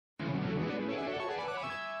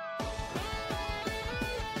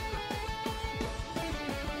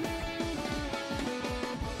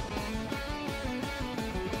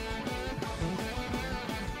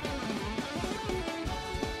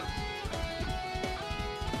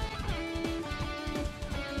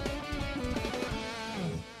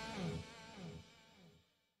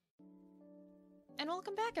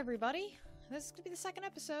back, everybody. This is gonna be the second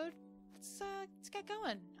episode. Let's get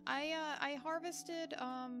going. I harvested,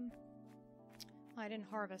 I didn't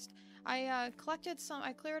harvest. I collected some,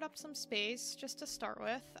 I cleared up some space just to start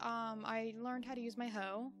with. I learned how to use my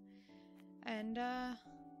hoe. And,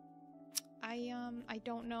 I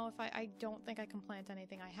don't know if I don't think I can plant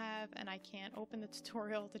anything I have, and I can't open the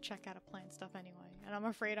tutorial to check how to plant stuff anyway. And I'm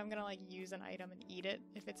afraid I'm gonna, like, use an item and eat it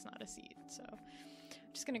if it's not a seed, so...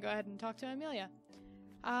 I'm just gonna go ahead and talk to Amelia.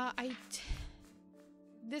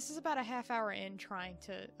 This is about a half hour in trying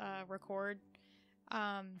to, record.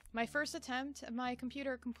 My first attempt, my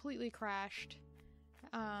computer completely crashed,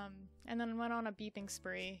 and then went on a beeping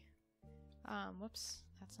spree. Whoops,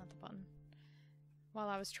 that's not the button. While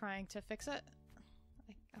I was trying to fix it.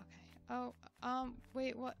 Okay. Oh,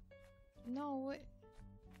 wait, what? No, wait.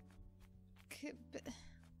 I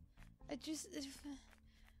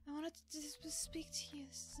wanted to just speak to you.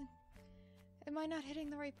 Am I not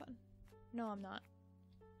hitting the right button? No, I'm not.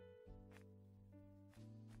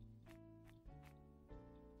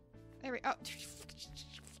 There we go.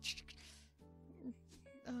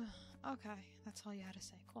 Okay, that's all you had to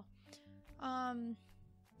say. Cool.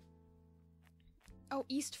 Oh,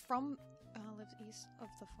 east from... lives east of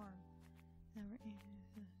the farm.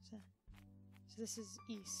 So this is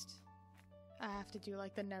east. I have to do,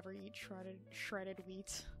 like, the never eat shredded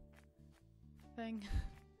wheat thing.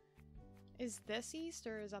 Is this east,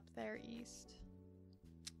 or is up there east?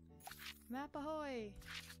 Map ahoy!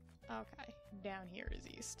 Okay, down here is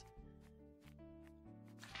east.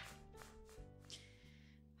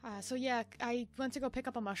 So yeah, I went to go pick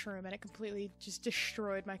up a mushroom and it completely just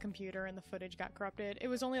destroyed my computer and the footage got corrupted. It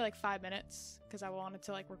was only like 5 minutes because I wanted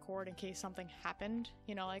to like record in case something happened.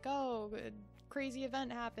 You know, like, oh, a crazy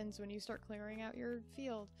event happens when you start clearing out your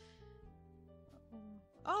field.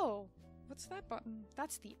 Oh, what's that button?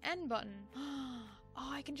 That's the N button. Oh,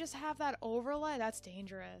 I can just have that overlay? That's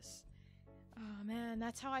dangerous. Oh man,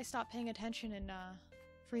 that's how I stopped paying attention in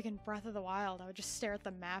freaking Breath of the Wild. I would just stare at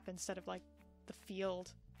the map instead of like the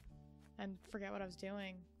field. And forget what I was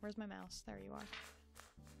doing. Where's my mouse? There you are.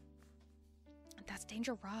 That's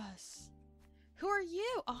dangerous. Who are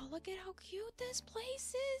you? Oh, look at how cute this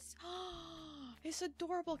place is. Oh, it's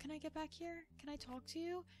adorable. Can I get back here? Can I talk to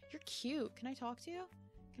you? You're cute. Can I talk to you?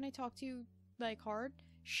 Can I talk to you, like, hard?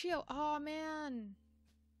 Shio. Oh, man.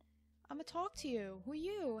 I'm gonna talk to you. Who are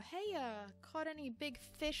you? Hey, caught any big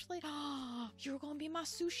fish lately? Oh, you're gonna be my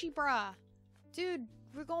sushi brah. Dude,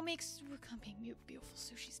 we're gonna make beautiful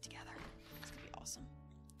sushis together. It's gonna be awesome.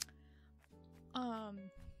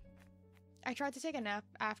 I tried to take a nap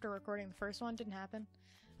after recording the first one, didn't happen.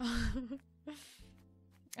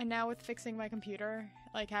 And now with fixing my computer,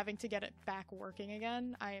 like having to get it back working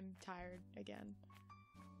again, I am tired again.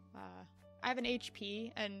 I have an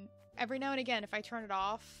HP, and every now and again, if I turn it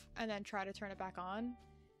off and then try to turn it back on,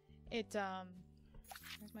 it,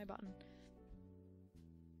 where's my button?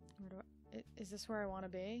 Where do is this where I want to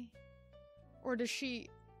be? Or does she...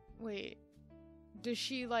 Wait. Does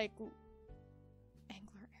she, like...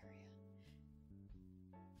 Angler area.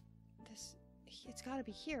 This... It's gotta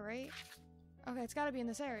be here, right? Okay, it's gotta be in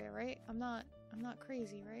this area, right? I'm not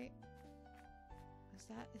crazy, right? Is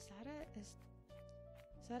that it? Is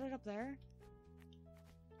that it up there?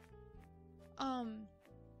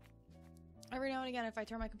 Every now and again, if I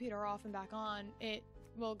turn my computer off and back on, it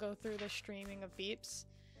will go through the streaming of beeps.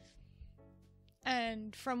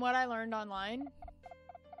 And from what I learned online,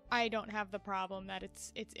 I don't have the problem that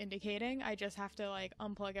it's indicating. I just have to, like,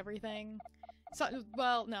 unplug everything. So,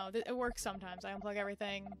 well, no, it works sometimes. I unplug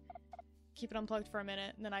everything, keep it unplugged for a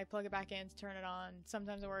minute, and then I plug it back in to turn it on.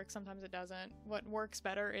 Sometimes it works, sometimes it doesn't. What works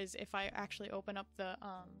better is if I actually open up the,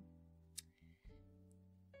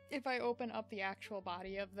 if I open up the actual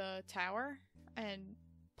body of the tower and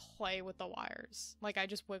play with the wires. Like, I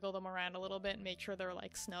just wiggle them around a little bit and make sure they're,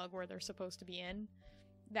 like, snug where they're supposed to be in.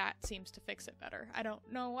 That seems to fix it better. I don't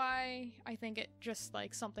know why. I think it just,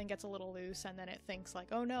 like, something gets a little loose and then it thinks, like,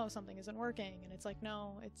 oh no, something isn't working. And it's like,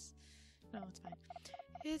 no, it's fine.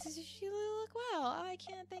 You look well. I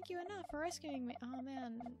can't thank you enough for rescuing me. Oh,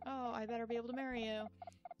 man. Oh, I better be able to marry you.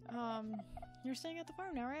 You're staying at the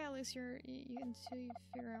farm now, right? At least you until you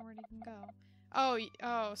figure out where you can go. Oh,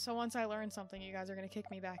 so once I learn something, you guys are gonna kick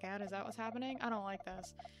me back out? Is that what's happening? I don't like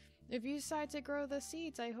this. If you decide to grow the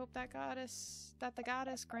seeds, I hope that the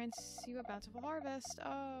goddess grants you a bountiful harvest.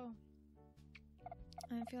 Oh.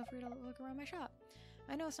 And feel free to look around my shop.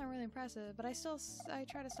 I know it's not really impressive, but I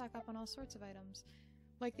try to stock up on all sorts of items.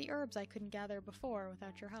 Like the herbs I couldn't gather before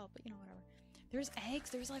without your help, but you know, whatever. There's eggs,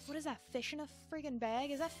 there's like, what is that, fish in a friggin'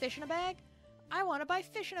 bag? Is that fish in a bag? I want to buy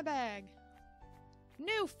fish in a bag!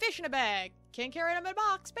 New fish in a bag! Can't carry them in a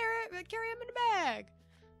box. Carry them in a bag.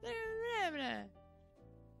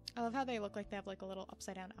 I love how they look like they have like a little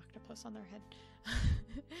upside down octopus on their head.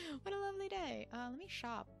 What a lovely day. Let me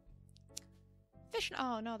shop. Fish.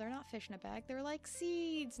 Oh no, they're not fish in a bag. They're like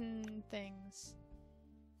seeds and things.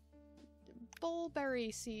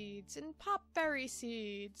 Bullberry seeds and popberry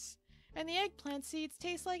seeds. And the eggplant seeds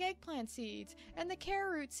taste like eggplant seeds. And the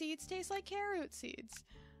carrot seeds taste like carrot seeds.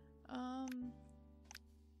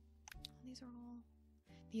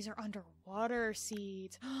 These are underwater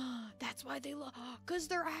seeds. That's why they look, because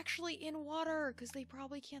they're actually in water, because they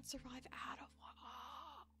probably can't survive out of water.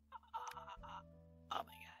 Oh my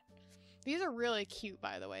god. These are really cute,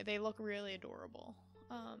 by the way. They look really adorable.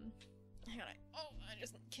 Hang on. I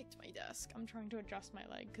just kicked my desk. I'm trying to adjust my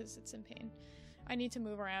leg because it's in pain. I need to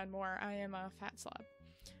move around more. I am a fat slob.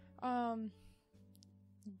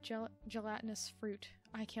 Gelatinous fruit.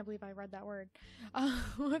 I can't believe I read that word.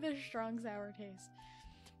 With a strong sour taste.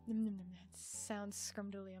 Sounds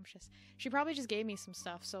scrumdiddlyumptious. She probably just gave me some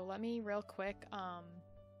stuff, so let me real quick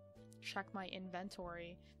check my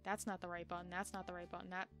inventory. That's not the right button. That's not the right button.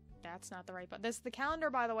 That's not the right button. This is the calendar,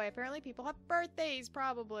 by the way. Apparently people have birthdays,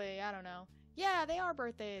 probably. I don't know. Yeah, they are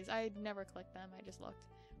birthdays. I never clicked them. I just looked.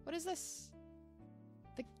 What is this?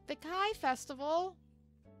 The Kai Festival?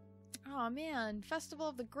 Oh man, Festival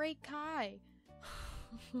of the Great Kai.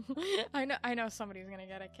 I know somebody's gonna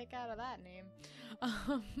get a kick out of that name.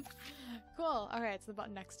 Cool. Alright, it's the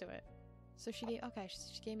button next to it. So she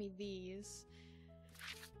gave me these.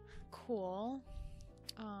 Cool.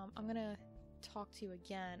 I'm gonna talk to you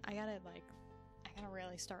again. I gotta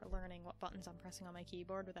really start learning what buttons I'm pressing on my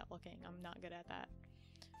keyboard without looking. I'm not good at that.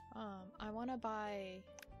 I wanna buy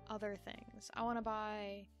other things. I wanna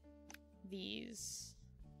buy these.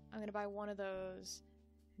 I'm gonna buy one of those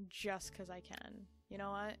just because I can. You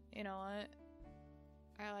know what? You know what?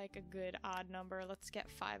 I like a good odd number. Let's get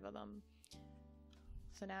 5 of them.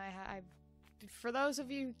 So now I for those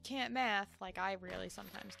of you who can't math, like I really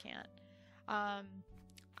sometimes can't.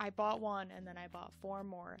 I bought 1 and then I bought 4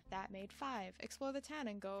 more. That made 5. Explore the town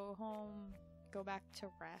and go home. Go back to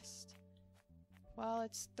rest. Well,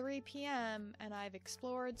 it's 3 p.m. and I've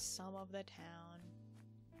explored some of the town.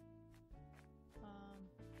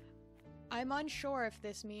 I'm unsure if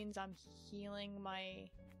this means I'm healing my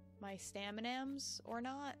staminams or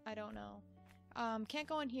not. I don't know. Can't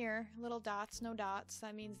go in here. Little dots, no dots.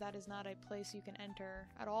 That means that is not a place you can enter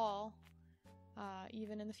at all,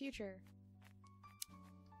 even in the future.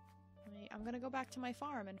 I'm gonna go back to my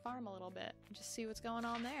farm and farm a little bit and just see what's going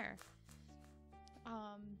on there.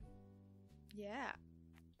 Yeah.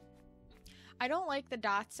 I don't like the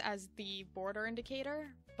dots as the border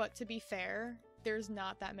indicator, but to be fair, there's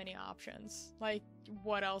not that many options. Like,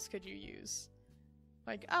 what else could you use?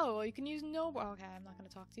 Like, oh, well, you can use no... Okay, I'm not gonna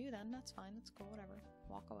talk to you then. That's fine. That's cool. Whatever.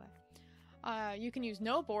 Walk away. You can use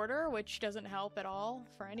no border, which doesn't help at all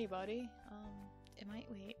for anybody.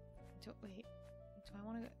 Wait. Do I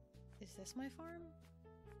want to... Is this my farm?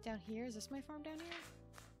 Down here? Is this my farm down here?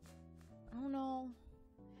 Oh, no.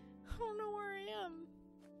 I don't know where I am.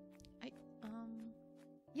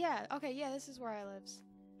 Yeah, okay, yeah, this is where I lives.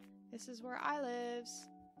 This is where I lives.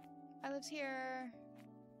 I lives here.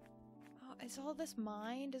 Oh, is all this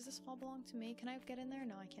mine? Does this all belong to me? Can I get in there?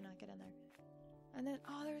 No, I cannot get in there. And then,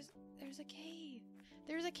 oh, there's a cave.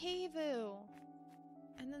 There's a cave-oo.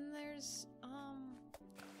 And then there's,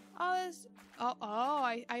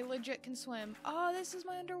 I legit can swim. Oh, this is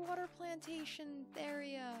my underwater plantation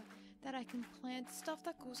area that I can plant stuff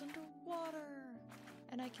that goes underwater.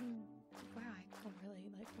 And I can, wow, I can really,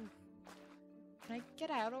 like, ooh. Can I get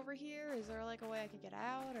out over here? Is there like a way I could get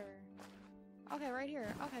out or? Okay, right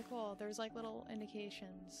here. Okay, cool. There's like little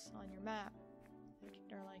indications on your map.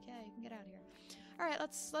 They're like, hey, you can get out here. All right,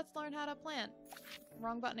 let's learn how to plant.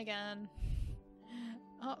 Wrong button again.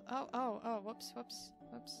 Oh, whoops.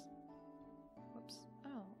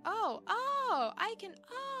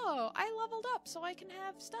 I leveled up so I can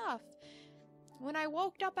have stuff. When I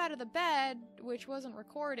woke up out of the bed, which wasn't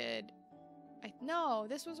recorded, no,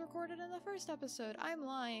 this was recorded in the first episode. I'm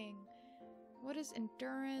lying. What is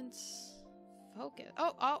endurance? Focus.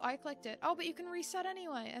 Oh, I clicked it. Oh, but you can reset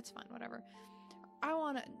anyway. That's fine, whatever. I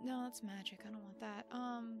want to... No, that's magic. I don't want that.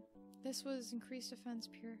 This was increased defense,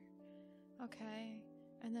 pure... Okay.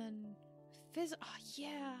 And then... Oh,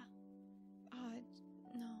 yeah.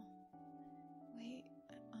 No. Wait.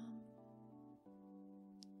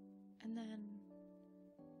 And then...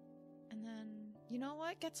 You know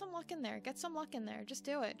what? Get some luck in there. Get some luck in there. Just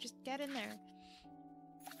do it. Just get in there.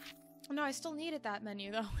 No, I still needed that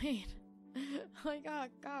menu, though. Wait. Like,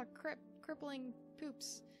 crippling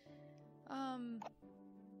poops.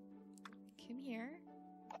 come here,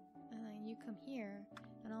 and then you come here,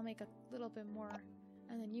 and I'll make a little bit more,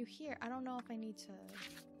 and then you here. I don't know if I need to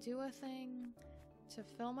do a thing to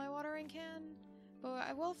fill my watering can, but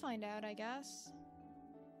I will find out, I guess.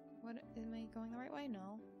 What, am I going the right way?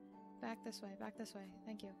 No. Back this way,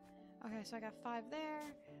 thank you. Okay, so I got 5 there,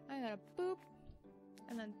 I'm gonna boop,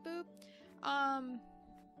 and then boop.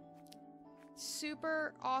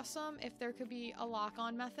 Super awesome if there could be a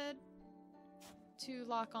lock-on method to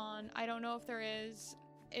lock on. I don't know if there is.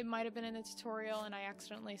 It might have been in the tutorial and I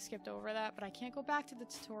accidentally skipped over that, but I can't go back to the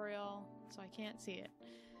tutorial, so I can't see it.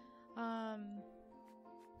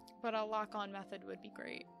 But a lock-on method would be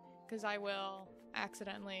great, because I will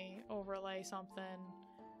accidentally overlay something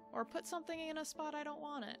or put something in a spot I don't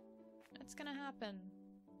want it. It's gonna happen.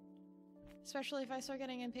 Especially if I start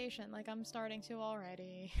getting impatient, like I'm starting to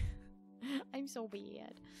already. I'm so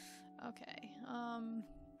bad. Okay,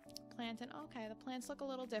 plantain. Okay, the plants look a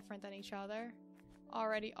little different than each other.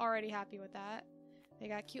 Already happy with that. They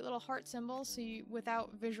got cute little heart symbols, so you,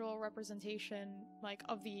 without visual representation, like,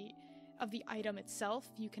 of the item itself,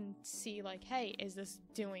 you can see, like, hey, is this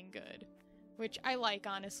doing good? Which I like,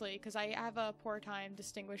 honestly, because I have a poor time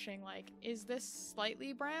distinguishing, like, is this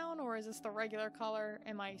slightly brown, or is this the regular color?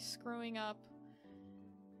 Am I screwing up?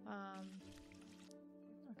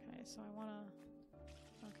 Okay, so I wanna...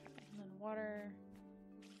 Okay, and then water,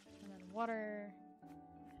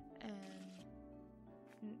 and...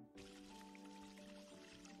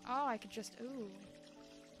 Oh, I could just... Ooh.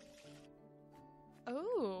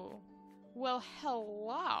 Ooh. Well,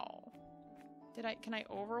 hello. Can I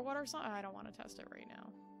overwater something? I don't want to test it right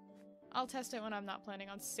now. I'll test it when I'm not planning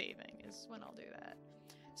on saving, is when I'll do that.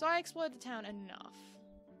 So I explored the town enough.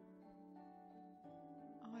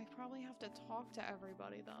 Oh, I probably have to talk to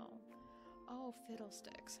everybody, though. Oh,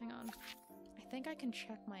 fiddlesticks. Hang on. I think I can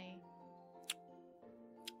check my...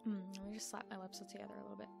 let me just slap my lips together a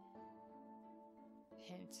little bit.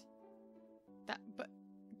 Hint. But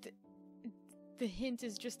the hint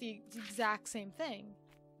is just the exact same thing.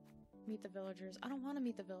 Meet the villagers. I don't want to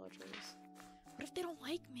meet the villagers. What if they don't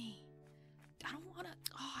like me? I don't want to.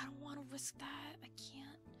 Oh, I don't want to risk that. I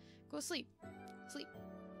can't. Go sleep. Sleep.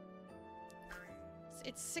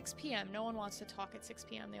 It's 6 p.m. No one wants to talk at 6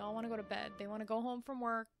 p.m. They all want to go to bed. They want to go home from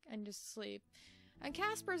work and just sleep. And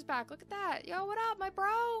Casper's back. Look at that. Yo, what up, my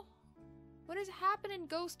bro? What is happening,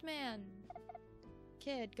 Ghost Man?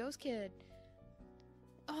 Kid. Ghost Kid.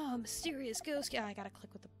 Oh, mysterious ghost. Yeah, I gotta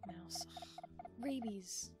click with the mouse.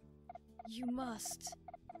 Rabies. You must.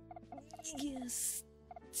 Yes.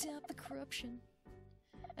 Stop the corruption.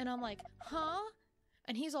 And I'm like, huh?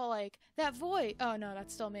 And he's all like, that voice. Oh, no,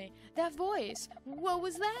 that's still me. That voice. What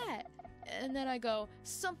was that? And then I go,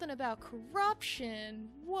 something about corruption.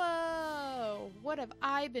 Whoa. What have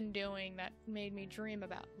I been doing that made me dream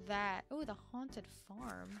about that? Oh, the haunted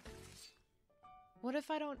farm. What if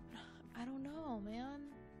I don't know,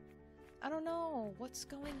 man. I don't know. What's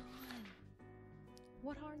going on?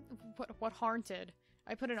 What haunted?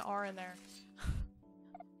 I put an R in there.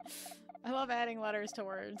 I love adding letters to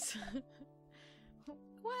words.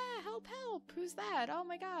 Wow, help, help! Who's that? Oh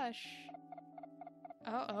my gosh.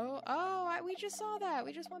 We just saw that.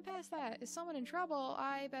 We just went past that. Is someone in trouble?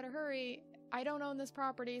 I better hurry. I don't own this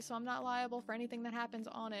property, so I'm not liable for anything that happens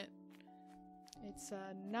on it. It's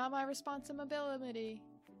not my responsibility.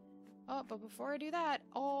 Oh, but before I do that,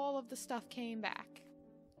 all of the stuff came back.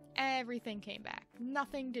 Everything came back.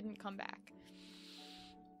 Nothing didn't come back.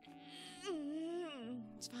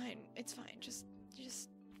 It's fine. It's fine. Just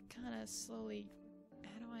kind of slowly.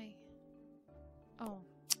 How do I? Oh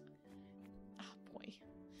boy.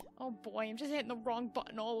 Oh boy, I'm just hitting the wrong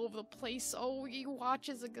button all over the place. Oh, you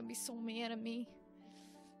watchers are gonna be so mad at me.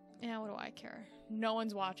 Yeah, what do I care? No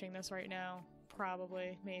one's watching this right now.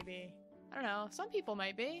 Probably. Maybe. I don't know. Some people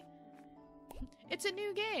might be. It's a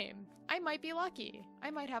new game. I might be lucky.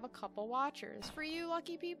 I might have a couple watchers. For you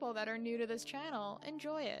lucky people that are new to this channel,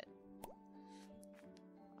 enjoy it.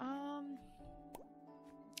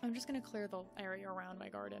 I'm just gonna clear the area around my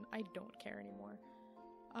garden. I don't care anymore.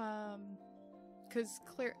 No?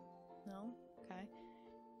 Okay.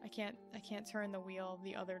 I can't turn the wheel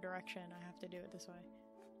the other direction. I have to do it this way.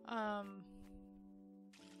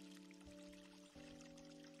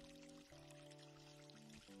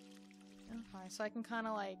 Okay, so I can kind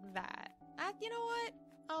of like that. You know what?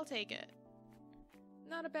 I'll take it.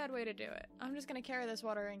 Not a bad way to do it. I'm just gonna carry this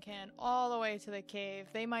watering can all the way to the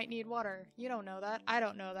cave. They might need water. You don't know that. I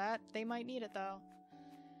don't know that. They might need it though.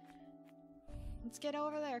 Let's get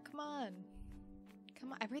over there. Come on.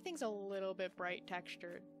 Come on. Everything's a little bit bright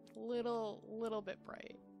textured. Little bit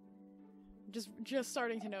bright. Just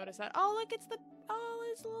starting to notice that. Oh, look, it's a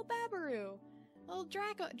little Babaroo. A little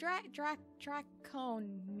Draconewt.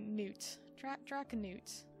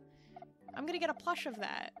 I'm gonna get a plush of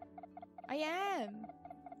that. I am.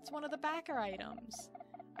 It's one of the backer items.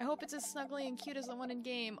 I hope it's as snuggly and cute as the one in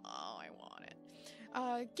game. Oh, I want it.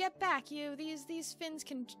 Get back, you. These fins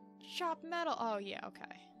can chop metal. Oh, yeah,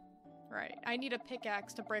 okay. Right. I need a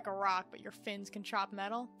pickaxe to break a rock, but your fins can chop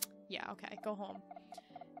metal? Yeah, okay. Go home.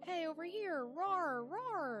 Hey, over here. Roar,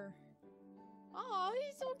 roar. Oh,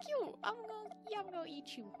 he's so cute. I'm gonna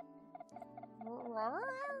eat you. Roar?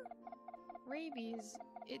 Rabies.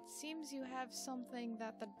 It seems you have something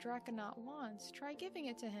that the Draconaut wants. Try giving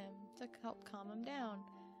it to him to help calm him down.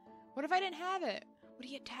 What if I didn't have it? Would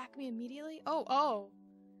he attack me immediately? Oh.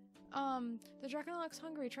 The Draconaut looks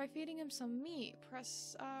hungry. Try feeding him some meat.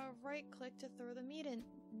 Press, right click to throw the meat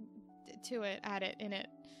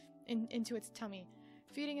into its tummy.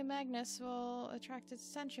 Feeding a Magnus will attract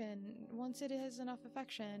its attention. Once it has enough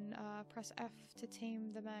affection, press F to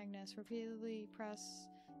tame the Magnus. Repeatedly press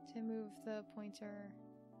to move the pointer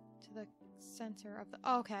to the center of the...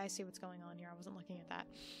 Oh, okay, I see what's going on here. I wasn't looking at that.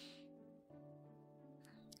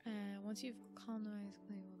 Once you've colonized,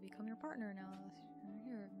 it will become your partner now.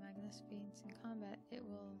 Here, Magnus faints in combat. It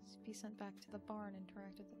will be sent back to the barn and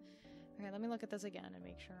interact with it. Okay, let me look at this again and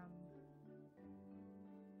make sure I'm...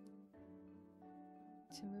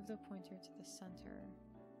 To move the pointer to the center.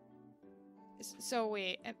 So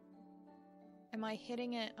wait, am I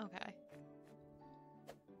hitting it? Okay.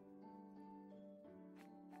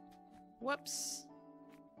 Whoops.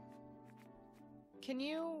 Can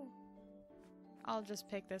you... I'll just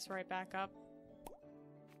pick this right back up.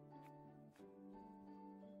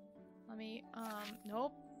 Let me,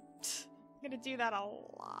 nope. I'm gonna do that a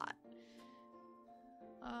lot.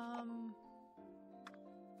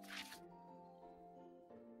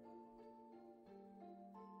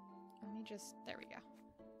 Let me just, there we go.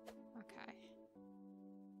 Okay.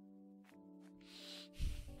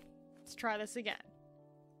 Let's try this again.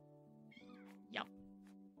 Yep.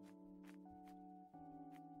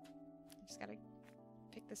 Just gotta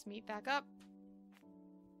pick this meat back up.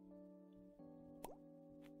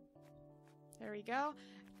 There we go.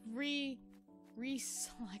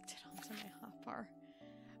 Re-select it onto my hotbar.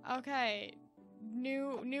 Okay.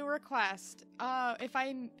 New request. If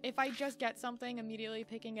I just get something, immediately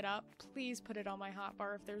picking it up, please put it on my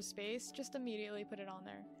hotbar if there's space. Just immediately put it on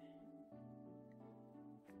there.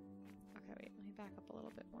 Okay, wait, let me back up a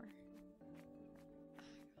little bit more.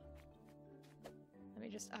 Let me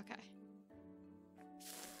just, okay.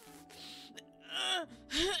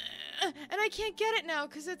 And I can't get it now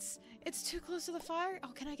because it's too close to the fire. Oh,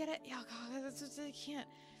 can I get it? Yeah, God, I can't.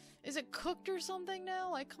 Is it cooked or something now?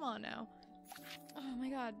 Like, come on now. Oh my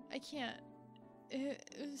God, I can't. It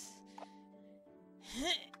was...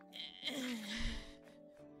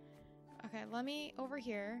 Okay, let me over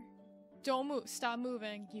here. Don't move. Stop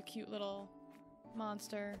moving, you cute little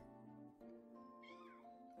monster.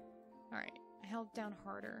 Alright, I held down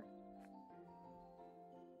harder.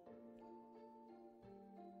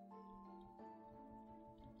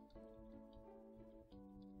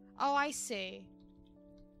 Oh, I see.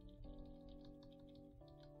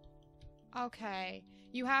 Okay.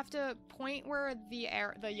 You have to point where the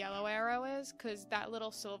yellow arrow is, because that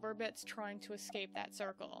little silver bit's trying to escape that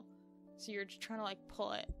circle. So you're just trying to, like,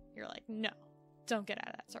 pull it. You're like, no, don't get out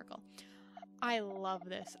of that circle. I love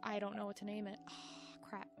this. I don't know what to name it. Oh,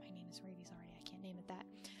 crap. My name is Rabies already. I can't name it that.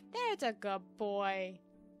 There's a good boy.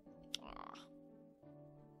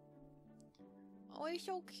 Oh, he's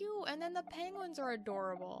so cute. And then the penguins are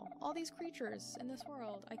adorable. All these creatures in this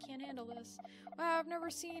world. I can't handle this. Wow, I've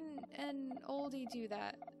never seen an oldie do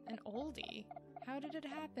that. An oldie? How did it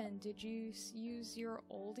happen? Did you use your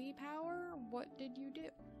oldie power? What did you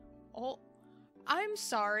do? Oh, I'm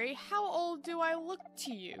sorry. How old do I look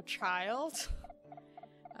to you, child?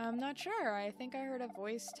 I'm not sure. I think I heard a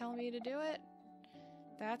voice tell me to do it.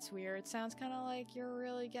 That's weird. Sounds kind of like you're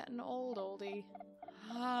really getting old, oldie.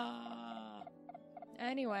 Ah.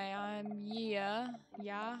 Anyway, I'm Yeah.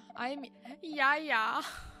 I am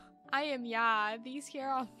Ya. These here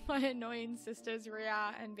are my annoying sisters,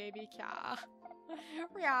 Ria and baby Kya.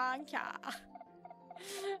 Ria and Kya.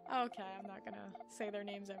 Okay, I'm not gonna say their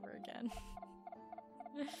names ever again.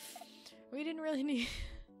 We really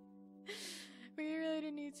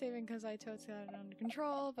didn't need saving because I totally got it under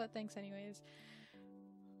control, but thanks anyways.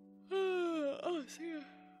 Oh, see ya.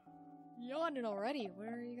 Yawning already. What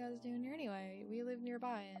are you guys doing here anyway? We live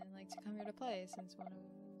nearby and like to come here to play since one of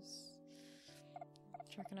us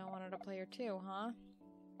checking out wanted to play here too, huh?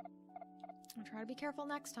 I'll try to be careful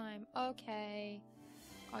next time. Okay.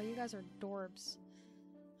 Oh, you guys are dorbs.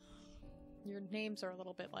 Your names are a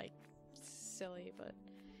little bit, like, silly, but...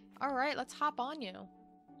 Alright, let's hop on you.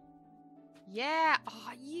 Yeah!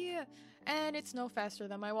 Oh, yeah! And it's no faster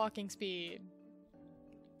than my walking speed.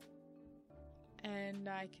 And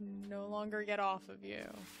I can no longer get off of you.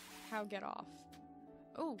 How get off?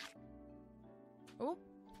 Oh! Oh!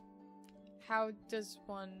 How does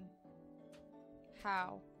one...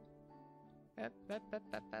 How? That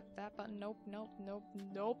button. Nope, nope, nope,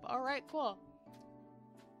 nope. Alright, cool.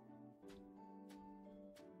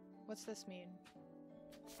 What's this mean?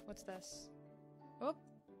 What's this? Oh!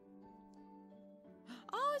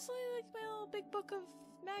 Oh, it's like my little big book of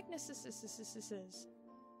Magnuses.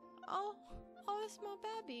 Oh, it's my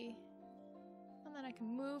baby. And then I can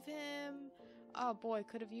move him. Oh boy,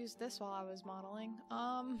 could have used this while I was modeling.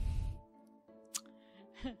 Oh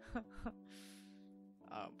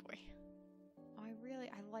boy.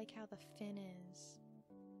 I like how the fin is.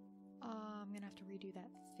 Oh, I'm gonna have to redo that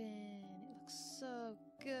fin. It looks so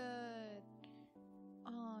good.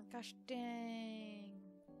 Oh, gosh dang.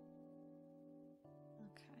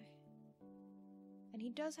 Okay. And he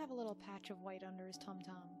does have a little patch of white under his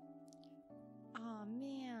tum-tum. Oh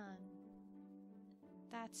man.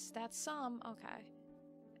 That's some. Okay.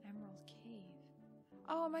 Emerald Cave.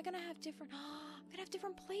 Oh, am I gonna have different... I'm gonna have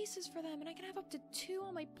different places for them, and I can have up to 2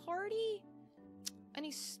 on my party? And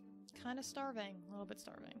he's kind of starving. A little bit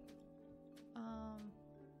starving.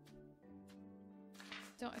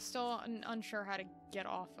 Still unsure how to get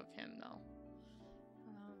off of him, though.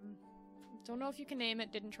 Don't know if you can name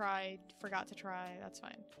it. Didn't try. Forgot to try. That's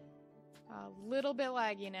fine. A little bit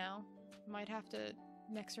laggy now. Might have to,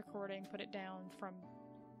 next recording, put it down from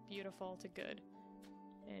beautiful to good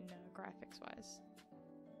in graphics-wise.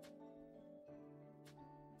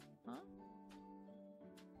 Huh?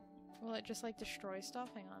 Will it just, like, destroy stuff?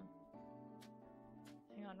 Hang on.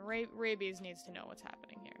 Hang on. Rabies needs to know what's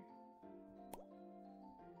happening here.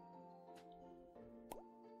 Oh,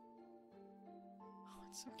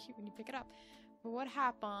 it's so cute when you pick it up. But what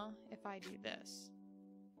happens if I do this?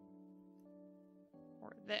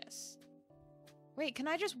 Or this? Wait, can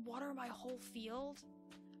I just water my whole field?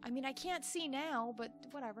 I mean, I can't see now, but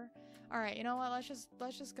whatever. Alright, you know what?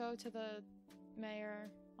 Let's just go to the mayor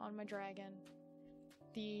on my dragon.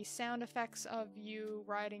 The sound effects of you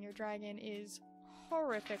riding your dragon is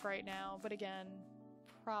horrific right now, but again,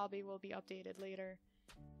 probably will be updated later.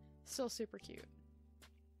 Still super cute.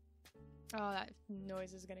 Oh, that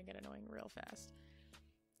noise is gonna get annoying real fast.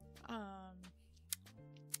 Oh,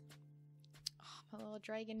 my little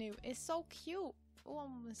dragon new is so cute.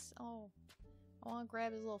 Oh, I want to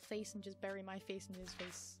grab his little face and just bury my face into his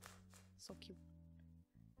face. So cute.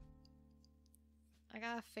 I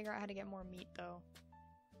gotta figure out how to get more meat though.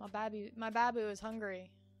 My babu is hungry.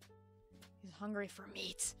 He's hungry for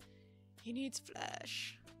meat. He needs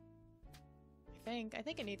flesh. I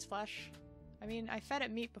think it needs flesh. I mean, I fed it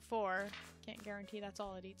meat before. Can't guarantee that's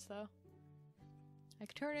all it eats though. I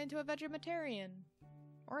could turn it into a vegetarian.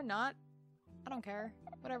 Or not. I don't care.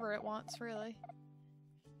 Whatever it wants, really.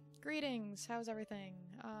 Greetings, how's everything?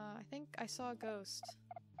 I think I saw a ghost.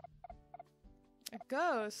 A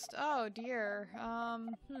ghost? Oh dear.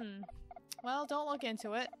 Well, don't look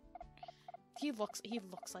into it. He looks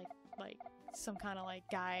like some kind of like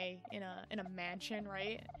guy in a mansion,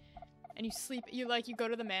 right? And you go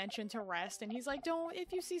to the mansion to rest, and he's like,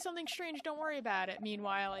 if you see something strange, don't worry about it.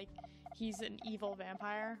 Meanwhile, like, he's an evil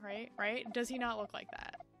vampire, right? Does he not look like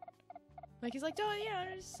that? Like, he's like,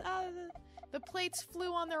 the plates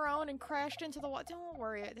flew on their own and crashed into the wall. Don't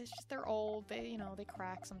worry, it's just they're old. They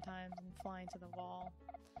crack sometimes and fly into the wall.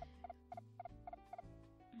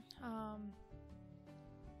 Not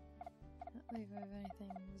leave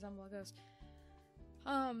anything resemble a ghost.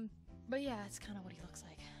 But yeah, it's kind of what he looks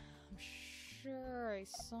like. I'm sure I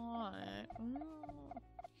saw it.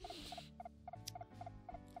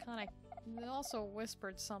 Kind of also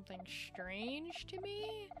whispered something strange to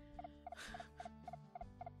me.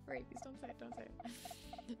 Rabies, don't say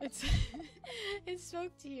it. It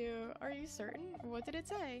spoke to you. Are you certain? What did it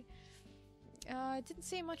say? It didn't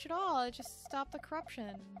say much at all. It just stopped the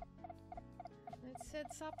corruption. It said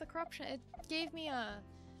stop the corruption. It gave me a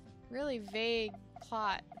really vague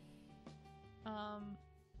plot.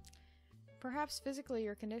 Perhaps physically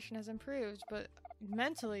your condition has improved, but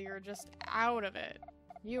mentally you're just out of it.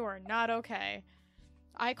 You are not okay.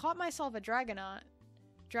 I caught myself a Dragonute.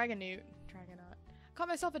 Caught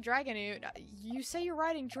myself a Dragonute. You say you're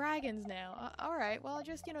riding dragons now. Alright, well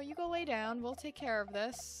just, you go lay down. We'll take care of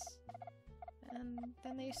this. And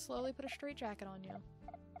then they slowly put a straitjacket on you.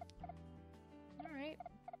 Alright.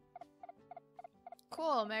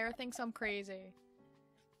 Cool, Mayor thinks I'm crazy.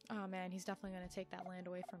 Oh man, he's definitely gonna take that land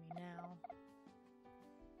away from me now.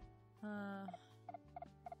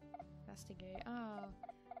 Investigate. Oh,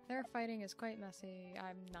 their fighting is quite messy.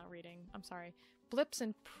 I'm not reading. I'm sorry. Blips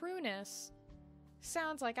and Prunus?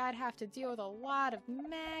 Sounds like I'd have to deal with a lot of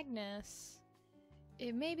Magnus.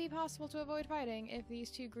 It may be possible to avoid fighting. If these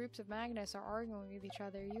two groups of Magnus are arguing with each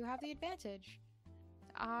other, you have the advantage.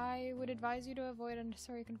 I would advise you to avoid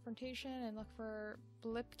unnecessary confrontation and look for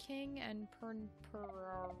Blip King and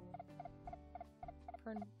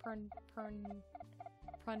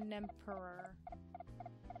Emperor.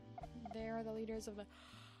 They are the leaders of the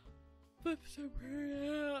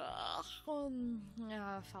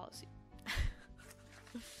follow suit.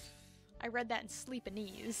 I read that in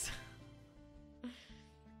sleep-a-knees.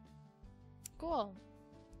 Cool.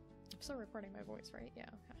 I'm still recording my voice, right? Yeah,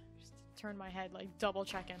 okay. Just turn my head, like, double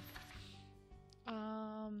checking.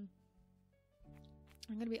 I'm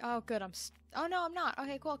gonna be- oh, good, oh, no, I'm not.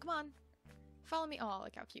 Okay, cool, come on. Follow me. Oh,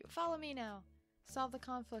 look how cute. Follow me now. Solve the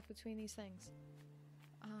conflict between these things.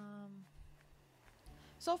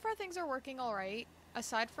 So far things are working alright.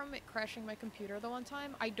 Aside from it crashing my computer the one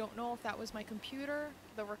time, I don't know if that was my computer,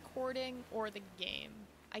 the recording, or the game.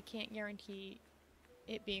 I can't guarantee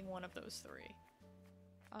it being one of those three.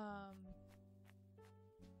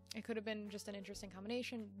 It could have been just an interesting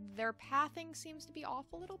combination. Their pathing seems to be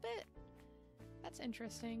off a little bit. That's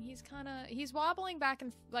interesting. He's wobbling back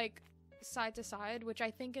and, like, side to side, which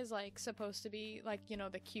I think is, like, supposed to be, like, you know,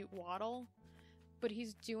 the cute waddle. But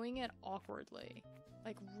he's doing it awkwardly.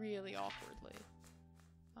 Like, really awkwardly.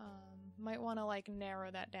 Might want to, like,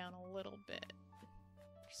 narrow that down a little bit.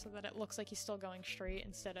 So that it looks like he's still going straight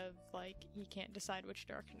instead of, like, he can't decide which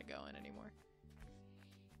direction to go in anymore.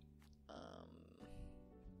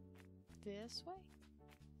 This way?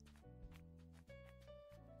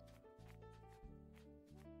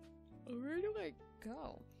 Where do I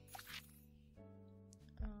go?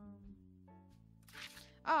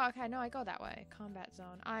 Oh, okay, no, I go that way. Combat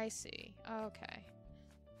zone. I see. Okay.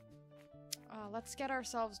 Let's get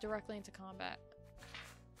ourselves directly into combat.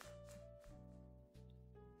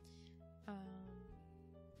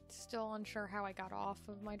 Still unsure how I got off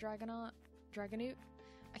of my Dragonaut. Dragonaut?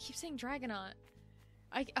 I keep saying Dragonaut.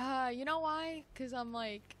 You know why? Because I'm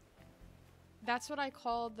like... That's what I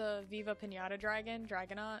call the Viva Pinata dragon,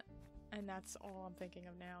 Dragonaut. And that's all I'm thinking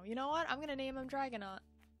of now. You know what? I'm gonna name him Dragonaut.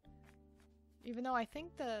 Even though I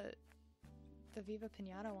think the Viva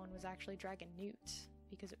Pinata one was actually Dragon Newt,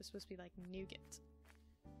 because it was supposed to be like nougat.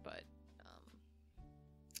 But,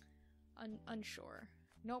 unsure.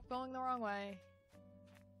 Nope, going the wrong way.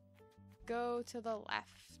 Go to the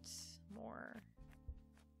left more.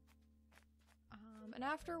 And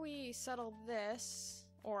after we settle this,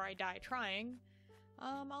 or I die trying,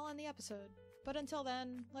 I'll end the episode. But until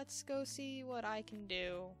then, let's go see what I can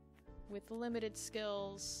do with limited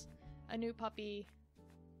skills, a new puppy,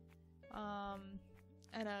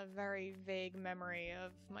 and a very vague memory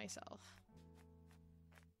of myself.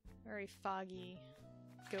 Very foggy,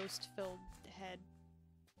 ghost-filled head.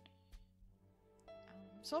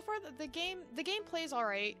 So far, the game plays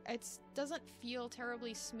alright. It doesn't feel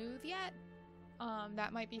terribly smooth yet.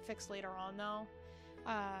 That might be fixed later on, though.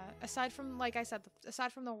 Aside from, like I said,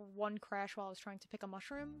 aside from the one crash while I was trying to pick a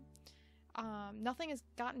mushroom, nothing has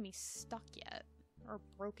gotten me stuck yet, or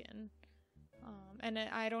broken. And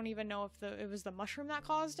I don't even know if it was the mushroom that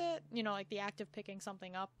caused it, you know, like the act of picking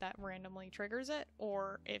something up that randomly triggers it,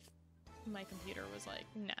 or if my computer was like,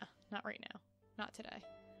 nah, not right now, not today.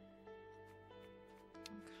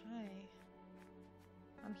 Okay.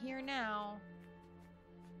 I'm here now.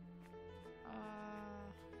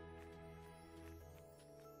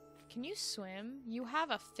 Can you swim? You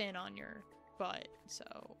have a fin on your butt,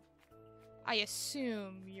 so I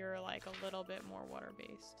assume you're like a little bit more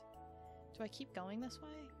water-based. Do I keep going this way?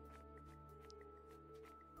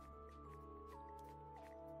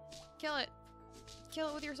 Kill it! Kill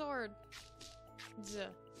it with your sword! Zuh.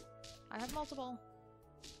 I have multiple.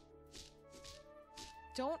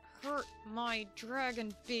 Don't hurt my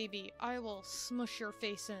dragon baby. I will smush your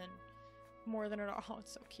face in. More than oh,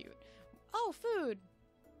 it's so cute. Oh, food!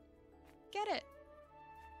 Get it!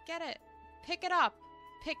 Get it! Pick it up!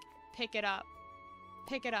 Pick it up.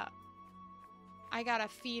 Pick it up. I gotta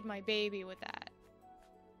feed my baby with that.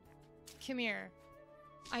 Come here.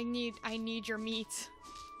 I need your meat.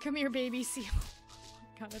 Come here, baby seal. Oh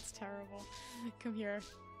my god, that's terrible. Come here.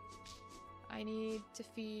 I need to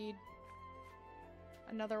feed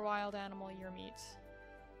another wild animal your meat.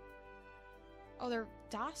 Oh, they're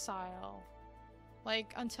docile.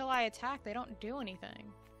 Like, until I attack, they don't do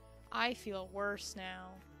anything. I feel worse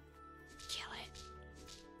now. Kill it.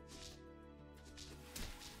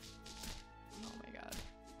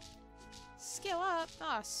 skill up.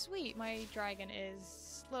 Ah, sweet. My dragon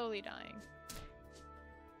is slowly dying.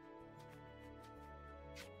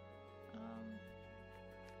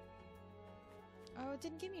 Oh, it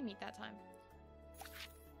didn't give me meat that time.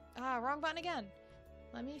 Ah, wrong button again.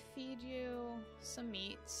 Let me feed you some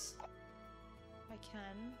meats. If I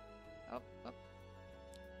can. Oh. Let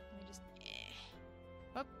me just...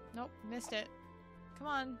 Oh, nope, missed it. Come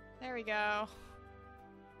on, there we go.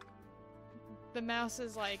 The mouse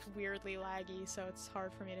is like weirdly laggy, so it's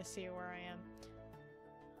hard for me to see where I am.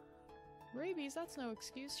 Rabies, that's no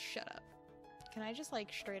excuse. Shut up. Can I just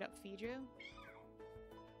like straight up feed you?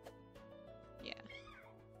 Yeah.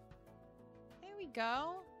 There we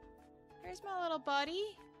go. There's my little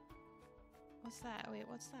buddy. What's that? Wait,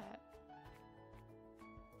 what's that?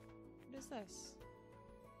 What is this?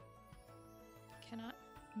 Can I?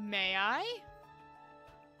 May I?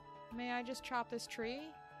 May I just chop this tree?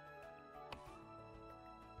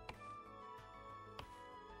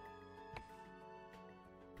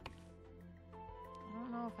 I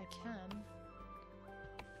don't know if I can.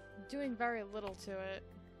 I'm doing very little to it.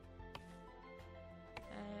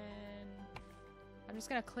 And I'm just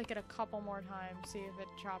gonna click it a couple more times, see if it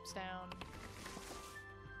chops down.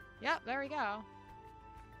 Yep, there we go.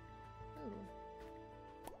 Ooh.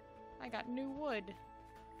 I got new wood.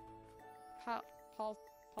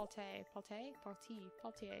 Paltier.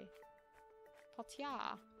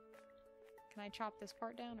 Can I chop this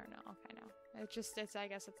part down or no? Okay, no. I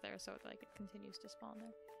guess it's there, so it continues to spawn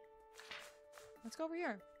there. Let's go over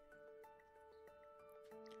here.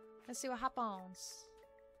 Let's see what happens.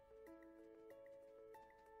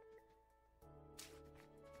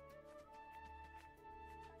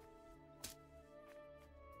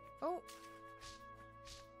 Oh!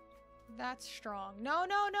 That's strong. No,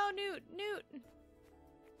 Newt! Newt!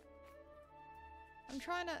 I'm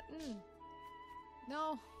trying to...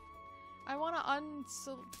 No. I want to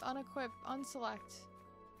unequip, unselect.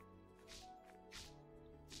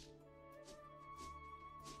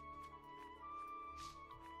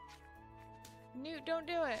 Newt, don't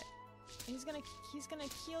do it. He's gonna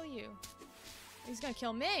kill you. He's gonna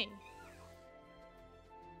kill me.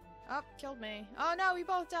 Oh, killed me. Oh no, we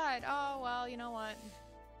both died. Oh well, you know what?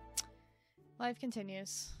 Life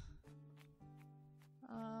continues.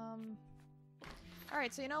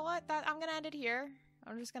 Alright, so you know what? I'm gonna end it here.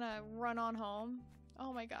 I'm just gonna run on home.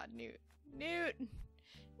 Oh my god, Newt. Newt!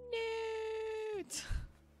 Newt!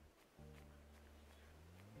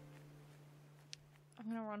 I'm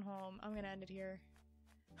gonna run home. I'm gonna end it here.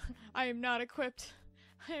 I am not equipped.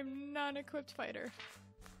 I am not an equipped fighter.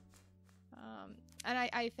 And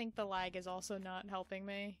I think the lag is also not helping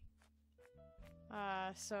me.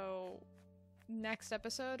 So next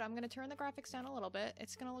episode, I'm gonna turn the graphics down a little bit.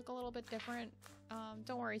 It's gonna look a little bit different.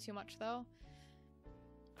 Don't worry too much though.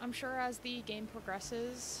 I'm sure as the game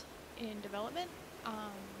progresses in development,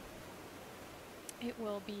 it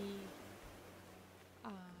will be...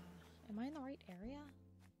 am I in the right area?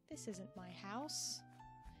 This isn't my house.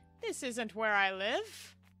 This isn't where I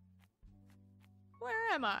live.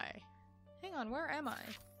 Where am I? Hang on, where am I?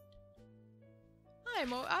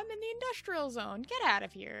 I'm in the industrial zone. Get out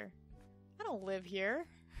of here. I don't live here.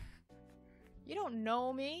 You don't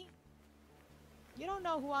know me. You don't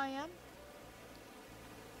know who I am.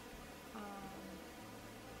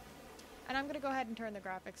 And I'm gonna go ahead and turn the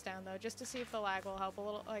graphics down though, just to see if the lag will help a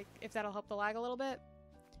little, like, if that'll help the lag a little bit.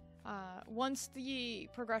 Once the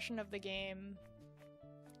progression of the game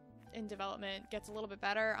in development gets a little bit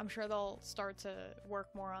better, I'm sure they'll start to work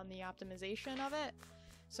more on the optimization of it,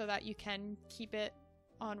 so that you can keep it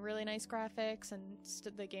on really nice graphics and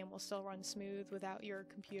the game will still run smooth without your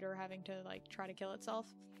computer having to, like, try to kill itself.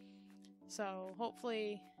 So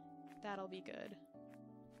hopefully that'll be good.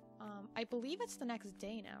 I believe it's the next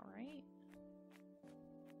day now, right?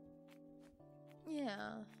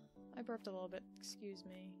 Yeah. I burped a little bit, excuse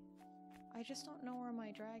me. I just don't know where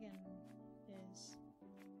my dragon is.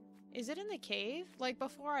 Is it in the cave? Like,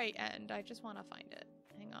 before I end, I just want to find it.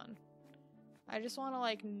 Hang on. I just want to,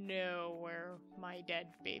 like, know where my dead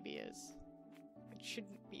baby is. It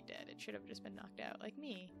shouldn't be dead. It should have just been knocked out, like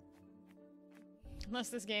me. Unless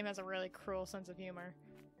this game has a really cruel sense of humor.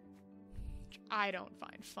 Which I don't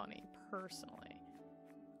find funny, personally.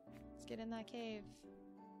 Let's get in that cave.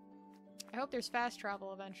 I hope there's fast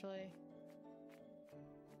travel eventually.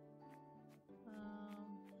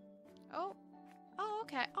 Oh. Oh,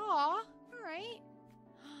 okay. Aw. Alright.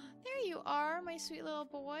 There you are, my sweet little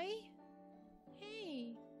boy.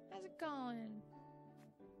 Hey. How's it going?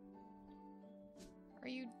 Are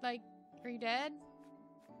you dead?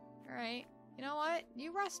 Alright. You know what?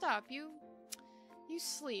 You rest up. You You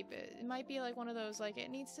sleep. It might be like one of those, like, it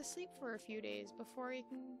needs to sleep for a few days before it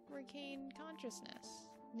can regain consciousness.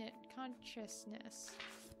 Consciousness.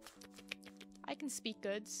 I can speak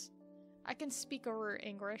goods. I can speak over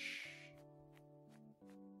English.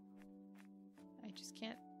 I just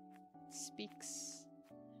can't speaks.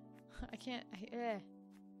 I can't.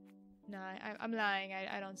 No, I'm lying.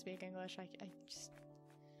 I don't speak English. I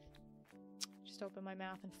just open my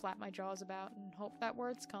mouth and flap my jaws about and hope that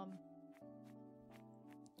words come.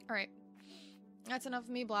 Alright. That's enough of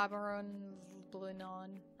me blabbering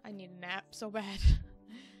on. I need a nap so bad.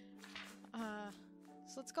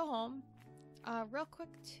 So let's go home. Real quick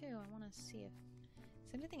too, I want to see if...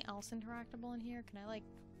 Is anything else interactable in here? Can I like...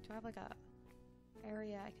 Do I have like a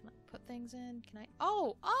area I can like put things in? Can I...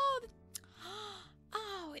 Oh!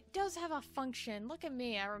 Oh, it does have a function. Look at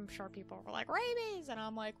me. I'm sure people were like, rabies! And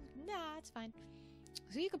I'm like, nah, it's fine.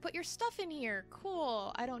 So you can put your stuff in here.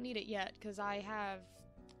 Cool. I don't need it yet because I have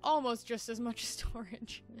almost just as much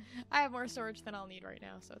storage. I have more storage than I'll need right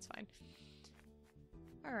now, so it's fine.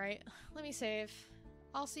 Alright, let me save.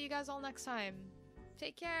 I'll see you guys all next time.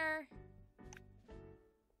 Take care!